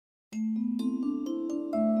Witam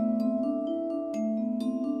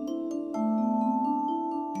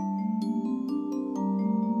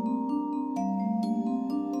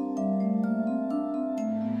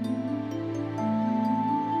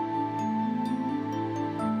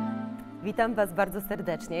Was bardzo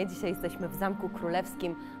serdecznie. Dzisiaj jesteśmy w Zamku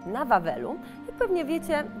Królewskim na Wawelu. Jak pewnie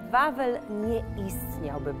wiecie, Wawel nie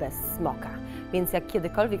istniałby bez smoka. Więc jak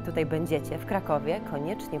kiedykolwiek tutaj będziecie w Krakowie,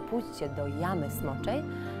 koniecznie pójdźcie do jamy smoczej i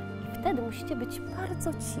wtedy musicie być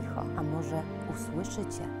bardzo cicho, a może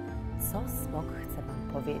usłyszycie, co smok chce Wam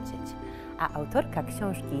powiedzieć. A autorka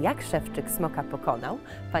książki Jak szewczyk smoka pokonał,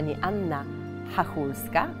 pani Anna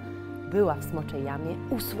Chachulska, była w smoczej jamie,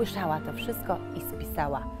 usłyszała to wszystko i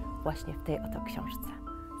spisała właśnie w tej oto książce.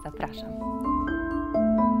 Zapraszam.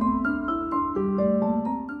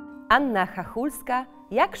 Anna Chachulska,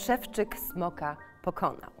 Jak szewczyk smoka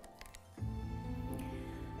pokonał.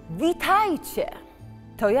 Witajcie!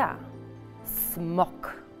 To ja,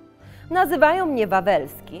 smok. Nazywają mnie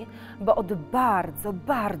Wawelski, bo od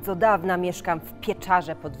bardzo dawna mieszkam w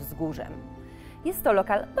pieczarze pod wzgórzem. Jest to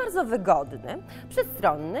lokal bardzo wygodny,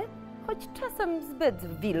 przestronny, choć czasem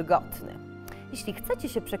zbyt wilgotny. Jeśli chcecie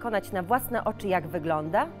się przekonać na własne oczy, jak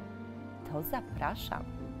wygląda, to zapraszam.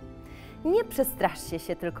 Nie przestraszcie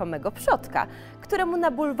się tylko mego przodka, któremu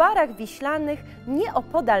na bulwarach wiślanych,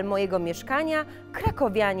 nieopodal mojego mieszkania,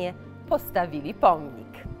 krakowianie postawili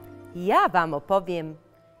pomnik. Ja Wam opowiem,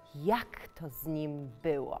 jak to z nim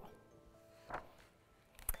było.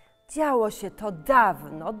 Działo się to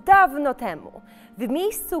dawno temu, w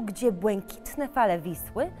miejscu, gdzie błękitne fale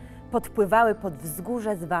Wisły podpływały pod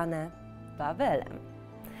wzgórze zwane Wawelem.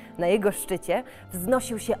 Na jego szczycie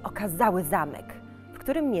wznosił się okazały zamek, w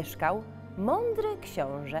którym mieszkał mądry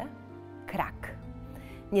książę Krak.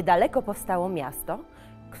 Niedaleko powstało miasto,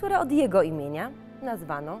 które od jego imienia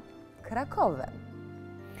nazwano Krakowem.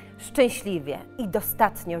 Szczęśliwie i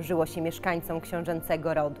dostatnio żyło się mieszkańcom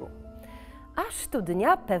książęcego rodu. Aż tu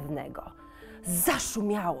dnia pewnego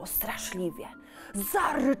zaszumiało straszliwie,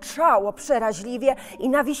 zaryczało przeraźliwie i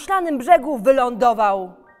na wiślanym brzegu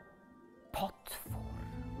wylądował potwór.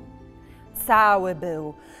 Cały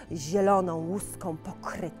był zieloną łuską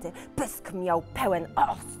pokryty, pysk miał pełen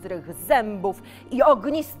ostrych zębów i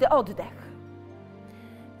ognisty oddech.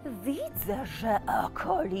 Widzę, że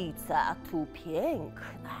okolica tu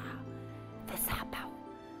piękna, wysapał,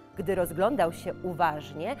 gdy rozglądał się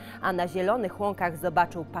uważnie, a na zielonych łąkach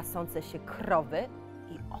zobaczył pasące się krowy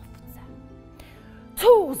i owce.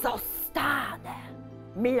 Tu zostanę,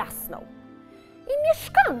 mlasnął. I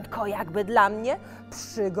mieszkanko jakby dla mnie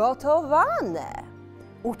przygotowane.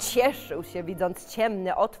 Ucieszył się, widząc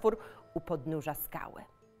ciemny otwór u podnóża skały.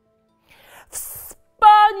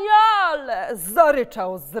 Wspaniale!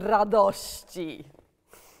 Zaryczał z radości.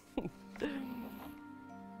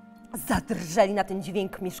 Zadrżeli na ten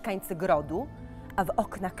dźwięk mieszkańcy grodu, a w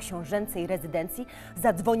oknach książęcej rezydencji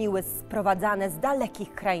zadzwoniły sprowadzane z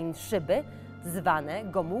dalekich krain szyby, zwane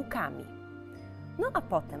gomułkami. No a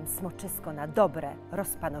potem smoczysko na dobre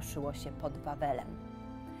rozpanoszyło się pod Wawelem.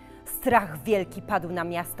 Strach wielki padł na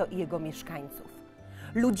miasto i jego mieszkańców.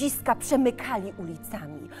 Ludziska przemykali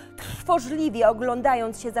ulicami, trwożliwie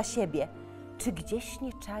oglądając się za siebie, czy gdzieś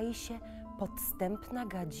nie czai się podstępna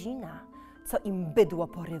gadzina, co im bydło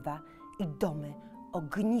porywa i domy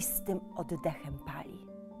ognistym oddechem pali.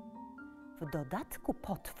 W dodatku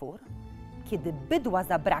potwór, kiedy bydła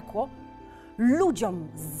zabrakło, ludziom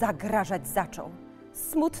zagrażać zaczął.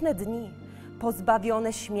 Smutne dni,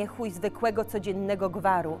 pozbawione śmiechu i zwykłego codziennego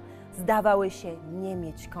gwaru, zdawały się nie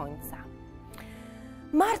mieć końca.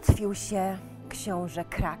 Martwił się książę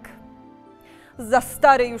Krak. Za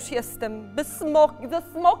stary już jestem, by ze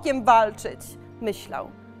smokiem walczyć,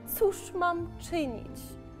 myślał. Cóż mam czynić?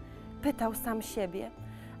 Pytał sam siebie,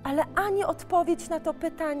 ale ani odpowiedź na to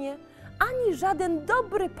pytanie, ani żaden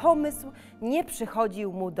dobry pomysł nie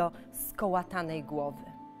przychodził mu do skołatanej głowy.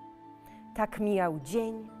 Tak mijał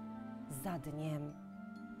dzień za dniem.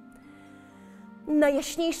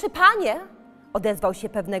 Najjaśniejszy panie, odezwał się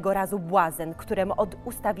pewnego razu błazen, któremu od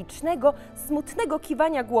ustawicznego, smutnego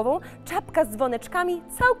kiwania głową czapka z dzwoneczkami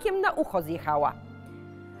całkiem na ucho zjechała.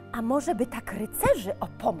 A może by tak rycerzy o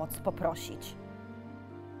pomoc poprosić?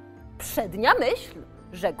 Przednia myśl,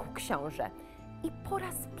 rzekł książę. I po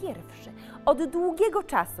raz pierwszy od długiego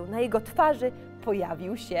czasu na jego twarzy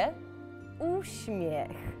pojawił się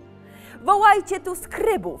uśmiech. Wołajcie tu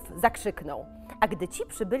skrybów, zakrzyknął, a gdy ci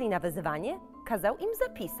przybyli na wezwanie, kazał im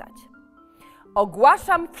zapisać.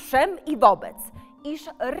 Ogłaszam wszem i wobec, iż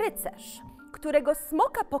rycerz, którego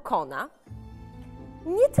smoka pokona,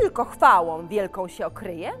 nie tylko chwałą wielką się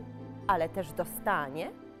okryje, ale też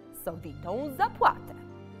dostanie sowitą zapłatę.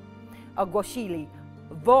 ogłosili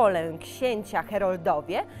wolę księcia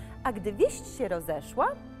heroldowie, a gdy wieść się rozeszła,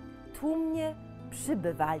 tłumnie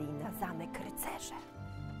przybywali na zamek rycerze.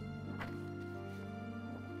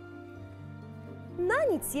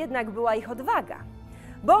 Na nic jednak była ich odwaga,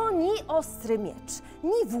 bo ni ostry miecz,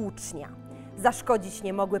 ni włócznia zaszkodzić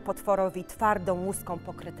nie mogły potworowi twardą łuską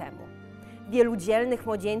pokrytemu. Wielu dzielnych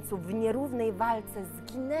młodzieńców w nierównej walce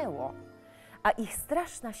zginęło, a ich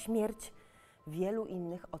straszna śmierć wielu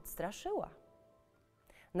innych odstraszyła.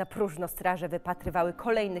 Na próżno straże wypatrywały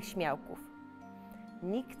kolejnych śmiałków.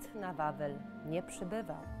 Nikt na Wawel nie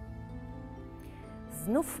przybywał.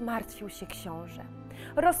 Znów martwił się książę.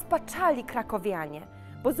 Rozpaczali krakowianie,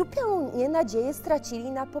 bo zupełnie nadzieję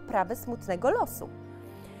stracili na poprawę smutnego losu.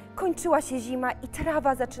 Kończyła się zima i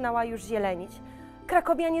trawa zaczynała już zielenić.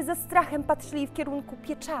 Krakowianie ze strachem patrzyli w kierunku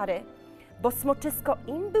pieczary, bo smoczysko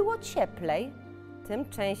im było cieplej, tym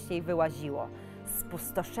częściej wyłaziło,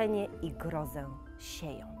 spustoszenie i grozę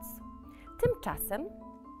siejąc. Tymczasem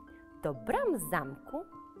do bram zamku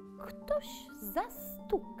ktoś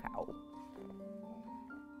zastukał.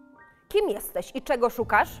 Kim jesteś i czego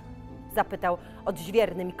szukasz? Zapytał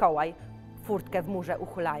odźwierny Mikołaj, furtkę w murze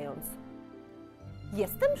uchylając.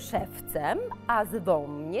 Jestem szewcem, a zwą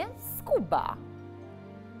mnie Skuba,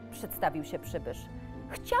 przedstawił się przybysz.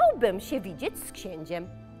 Chciałbym się widzieć z księciem,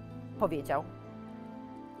 powiedział.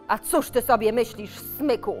 A cóż ty sobie myślisz,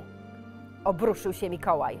 smyku? Obruszył się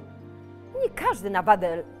Mikołaj. Nie każdy na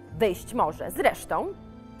Wawel wyjść może. Zresztą,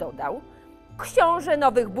 dodał, książę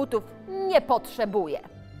nowych butów nie potrzebuje.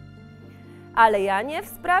 Ale ja nie w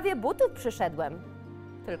sprawie butów przyszedłem,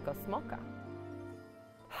 tylko smoka.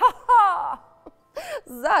 Ha, ha!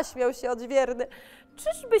 Zaśmiał się odźwierny.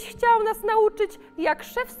 Czyżbyś chciał nas nauczyć, jak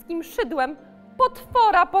szewskim szydłem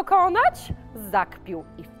potwora pokonać? Zakpił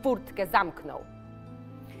i furtkę zamknął.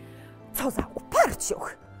 Co za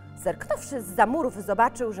uparciuch! Zerknąwszy zza murów,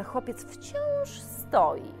 zobaczył, że chłopiec wciąż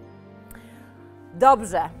stoi.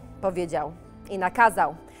 Dobrze, powiedział i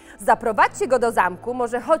nakazał. Zaprowadźcie go do zamku,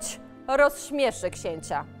 może choć rozśmieszy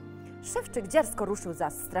księcia. Szewczyk dziarsko ruszył za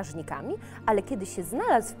strażnikami, ale kiedy się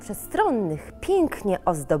znalazł w przestronnych, pięknie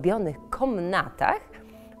ozdobionych komnatach,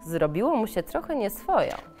 zrobiło mu się trochę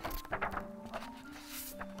nieswojo.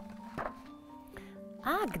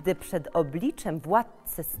 A gdy przed obliczem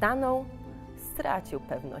władcy stanął, stracił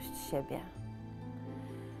pewność siebie.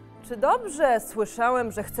 Czy dobrze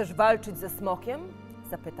słyszałem, że chcesz walczyć ze smokiem?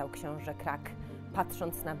 Zapytał książę Krak,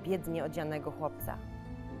 patrząc na biednie odzianego chłopca.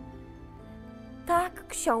 Tak,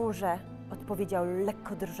 książę, odpowiedział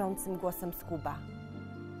lekko drżącym głosem Skuba.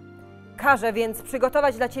 Każę więc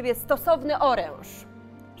przygotować dla ciebie stosowny oręż,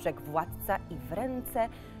 rzekł władca i w ręce,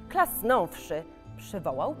 klasnąwszy,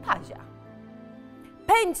 przywołał pazia.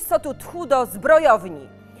 Pędź co tu tchu do zbrojowni.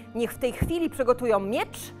 Niech w tej chwili przygotują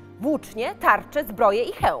miecz, włócznie, tarczę, zbroję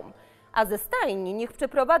i hełm, a ze stajni niech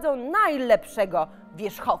przyprowadzą najlepszego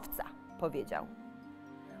wierzchowca, powiedział.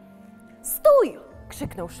 Stój!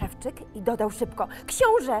 Krzyknął szewczyk i dodał szybko.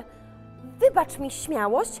 Książę, wybacz mi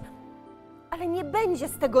śmiałość, ale nie będzie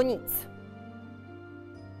z tego nic.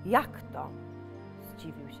 Jak to?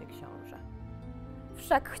 Zdziwił się książę.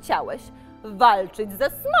 Wszak chciałeś walczyć ze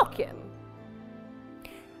smokiem.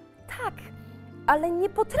 Tak, ale nie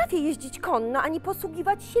potrafię jeździć konno, ani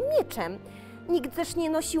posługiwać się mieczem. Nigdy też nie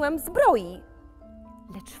nosiłem zbroi.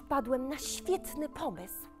 Lecz wpadłem na świetny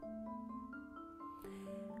pomysł.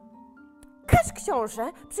 Każ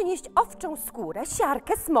książę przynieść owczą skórę,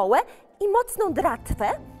 siarkę, smołę i mocną dratwę,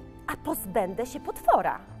 a pozbędę się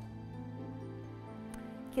potwora.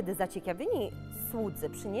 Kiedy zaciekawieni słudzy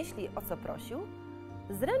przynieśli, o co prosił,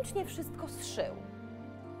 zręcznie wszystko zszył.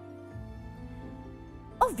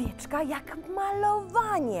 Owieczka jak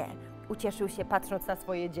malowanie, ucieszył się patrząc na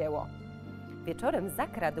swoje dzieło. Wieczorem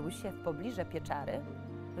zakradł się w pobliże pieczary,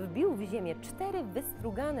 wbił w ziemię 4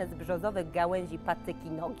 wystrugane z brzozowych gałęzi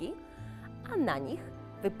patyki nogi, a na nich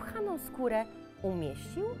wypchaną skórę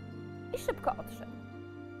umieścił i szybko odszedł.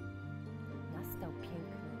 Nastał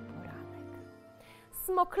piękny poranek.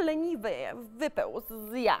 Smok leniwy wypełzł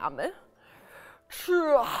z jamy.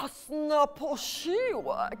 Czas na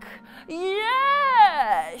posiłek!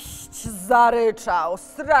 Jeść! Zaryczał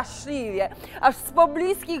straszliwie, aż z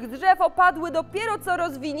pobliskich drzew opadły dopiero co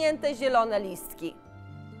rozwinięte zielone listki.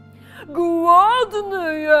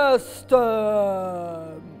 Głodny jestem!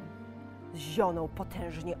 Zionął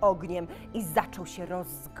potężnie ogniem i zaczął się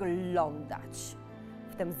rozglądać.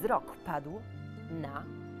 Wtem wzrok padł na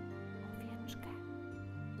owieczkę.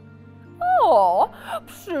 O,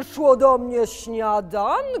 przyszło do mnie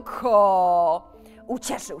śniadanko!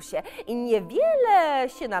 Ucieszył się i niewiele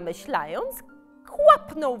się namyślając,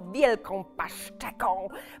 chłapnął wielką paszczeką,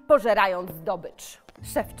 pożerając zdobycz.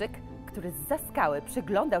 Szewczyk, który zza skały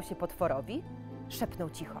przyglądał się potworowi, szepnął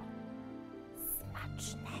cicho: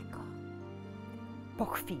 smacznego. Po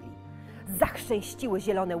chwili zachrzęściły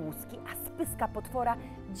zielone łuski, a z pyska potwora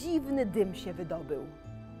dziwny dym się wydobył.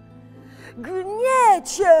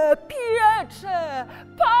 Gniecie, piecze,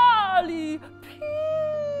 pali, pić!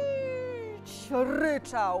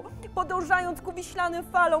 Ryczał, podążając ku wiślanym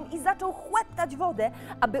falom, i zaczął chłeptać wodę,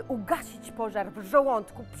 aby ugasić pożar w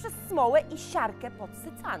żołądku przez smołę i siarkę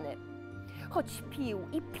podsycany. Choć pił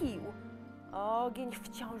i pił, ogień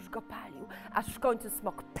wciąż go palił, aż w końcu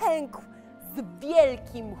smok pękł z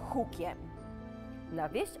wielkim hukiem. Na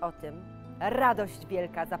wieść o tym radość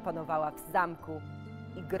wielka zapanowała w zamku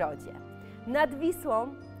i grodzie. Nad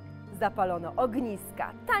Wisłą zapalono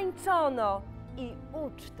ogniska, tańczono i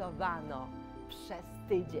ucztowano przez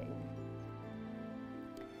tydzień.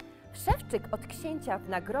 Szewczyk od księcia w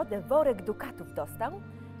nagrodę worek dukatów dostał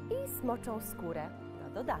i smoczą skórę na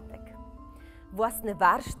dodatek. Własny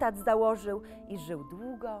warsztat założył i żył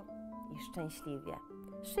długo i szczęśliwie,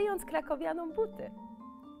 szyjąc krakowianom buty.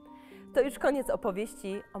 To już koniec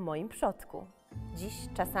opowieści o moim przodku. Dziś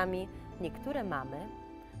czasami niektóre mamy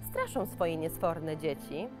straszą swoje niesforne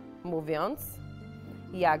dzieci, mówiąc: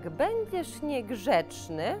 jak będziesz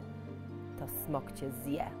niegrzeczny, to smok cię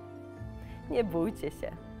zje. Nie bójcie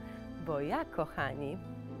się, bo ja, kochani,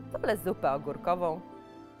 wolę zupę ogórkową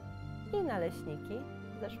i naleśniki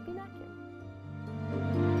ze szpinakiem.